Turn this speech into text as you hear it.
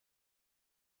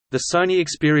The Sony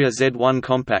Xperia Z1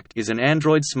 Compact is an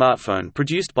Android smartphone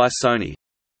produced by Sony.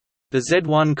 The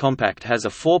Z1 Compact has a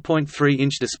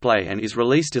 4.3-inch display and is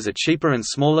released as a cheaper and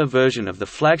smaller version of the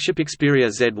flagship Xperia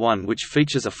Z1, which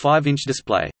features a 5-inch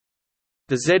display.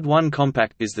 The Z1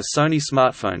 Compact is the Sony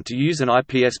smartphone to use an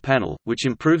IPS panel, which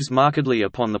improves markedly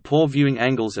upon the poor viewing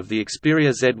angles of the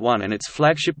Xperia Z1 and its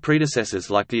flagship predecessors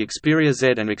like the Xperia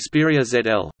Z and Xperia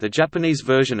ZL. The Japanese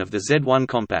version of the Z1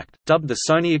 Compact, dubbed the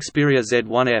Sony Xperia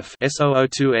Z1F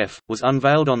S002F, was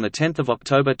unveiled on 10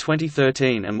 October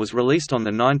 2013 and was released on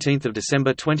 19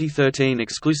 December 2013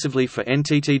 exclusively for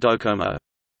NTT Docomo.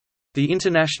 The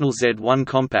international Z1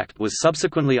 Compact was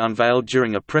subsequently unveiled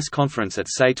during a press conference at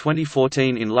SAI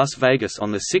 2014 in Las Vegas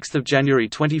on 6 January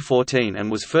 2014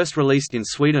 and was first released in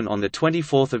Sweden on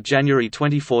 24 January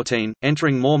 2014,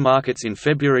 entering more markets in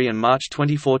February and March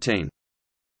 2014.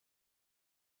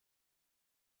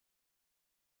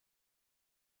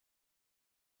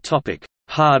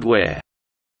 Hardware.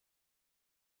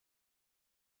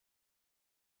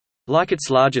 Like its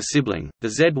larger sibling, the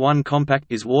Z1 Compact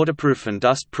is waterproof and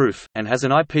dust-proof, and has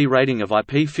an IP rating of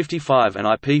IP55 and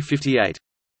IP58.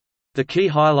 The key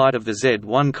highlight of the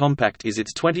Z1 Compact is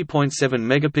its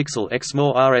 20.7-megapixel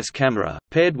XMOR-RS camera,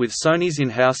 paired with Sony's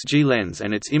in-house G-Lens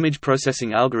and its image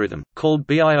processing algorithm, called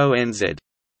BIONZ.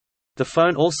 The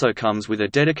phone also comes with a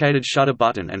dedicated shutter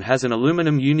button and has an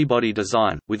aluminum unibody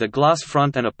design, with a glass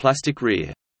front and a plastic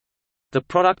rear. The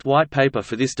product white paper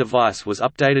for this device was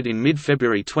updated in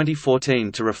mid-February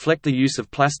 2014 to reflect the use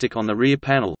of plastic on the rear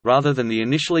panel, rather than the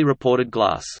initially reported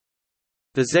glass.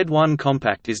 The Z1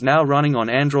 Compact is now running on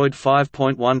Android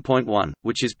 5.1.1,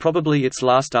 which is probably its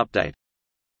last update.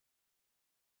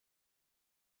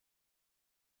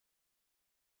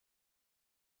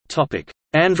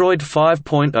 Android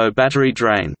 5.0 battery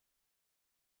drain.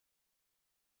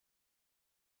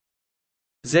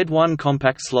 Z1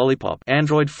 Compact's Lollipop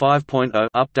Android 5.0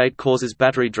 update causes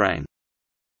battery drain.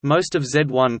 Most of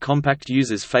Z1 Compact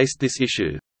users faced this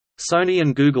issue. Sony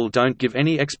and Google don't give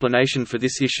any explanation for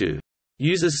this issue.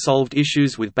 Users solved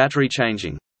issues with battery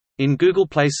changing. In Google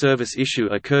Play service issue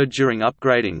occurred during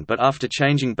upgrading, but after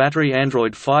changing battery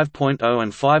Android 5.0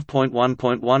 and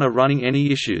 5.1.1 are running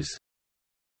any issues.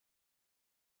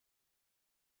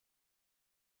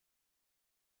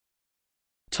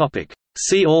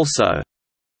 See also: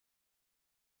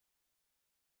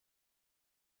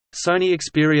 Sony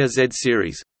Xperia Z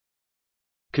series.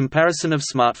 Comparison of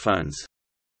smartphones.